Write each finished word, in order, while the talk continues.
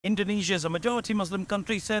Indonesia is a majority Muslim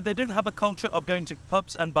country, so they don't have a culture of going to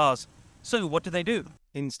pubs and bars. So what do?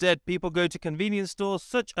 Instead, people go to convenience stores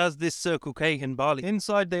such as this Circle K in Bali.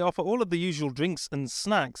 Inside, they offer all of the usual drinks and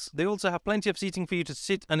snacks. They also have plenty of seating for you to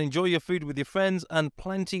sit and enjoy your food with your friends and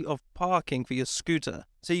plenty of parking for your scooter.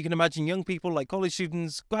 So you can imagine young people like college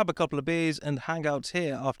students grab a couple of beers and hang out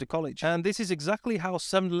here after college. And this is exactly how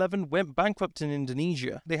 7-Eleven went bankrupt in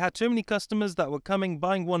Indonesia. They had too many customers that were coming,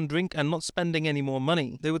 buying one drink and not spending any more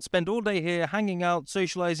money. They would spend all day here hanging out,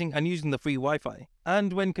 socializing and using the free Wi-Fi.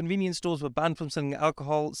 And when convenience stores were banned from selling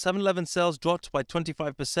alcohol, 7-Eleven sales dropped by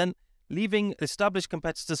 25%, leaving established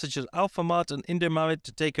competitors such as Alphamart and Indomaret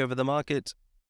to take over the market.